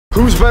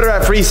Who's better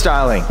at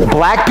freestyling?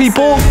 Black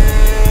people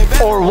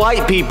or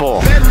white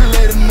people?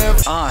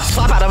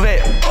 Slap out of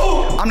it.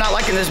 I'm not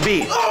liking this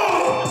beat.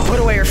 Put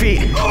away your feet.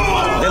 They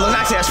look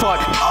nasty as fuck.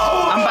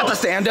 I'm about to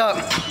stand up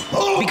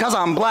because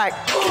I'm black.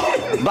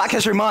 Black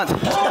History Month.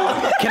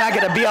 Can I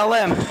get a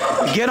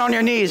BLM? Get on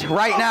your knees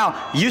right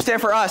now. You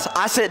stand for us.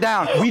 I sit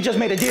down. We just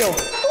made a deal.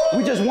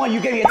 We just won. You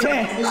gave me a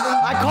 10.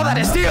 I call that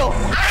a steal.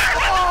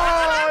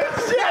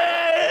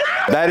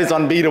 That is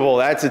unbeatable.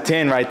 That's a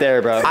 10 right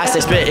there, bro. I say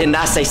spittin',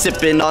 I say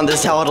sippin' on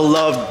this how to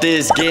love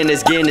this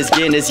Guinness.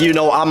 You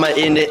know I'ma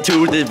in it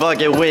to the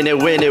fucking win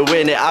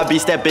it. I be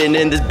stepping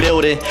in this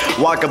building,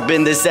 walk up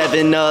in this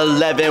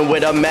 7-Eleven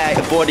with a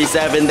Mac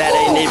 47 that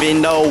ain't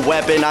even no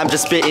weapon. I'm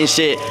just spitting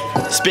shit.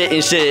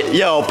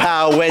 Yo,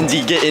 Pow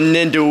Wendy getting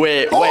into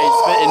it. Wait,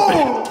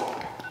 spitting.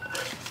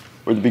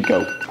 Where'd the beat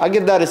go? I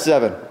give that a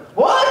 7.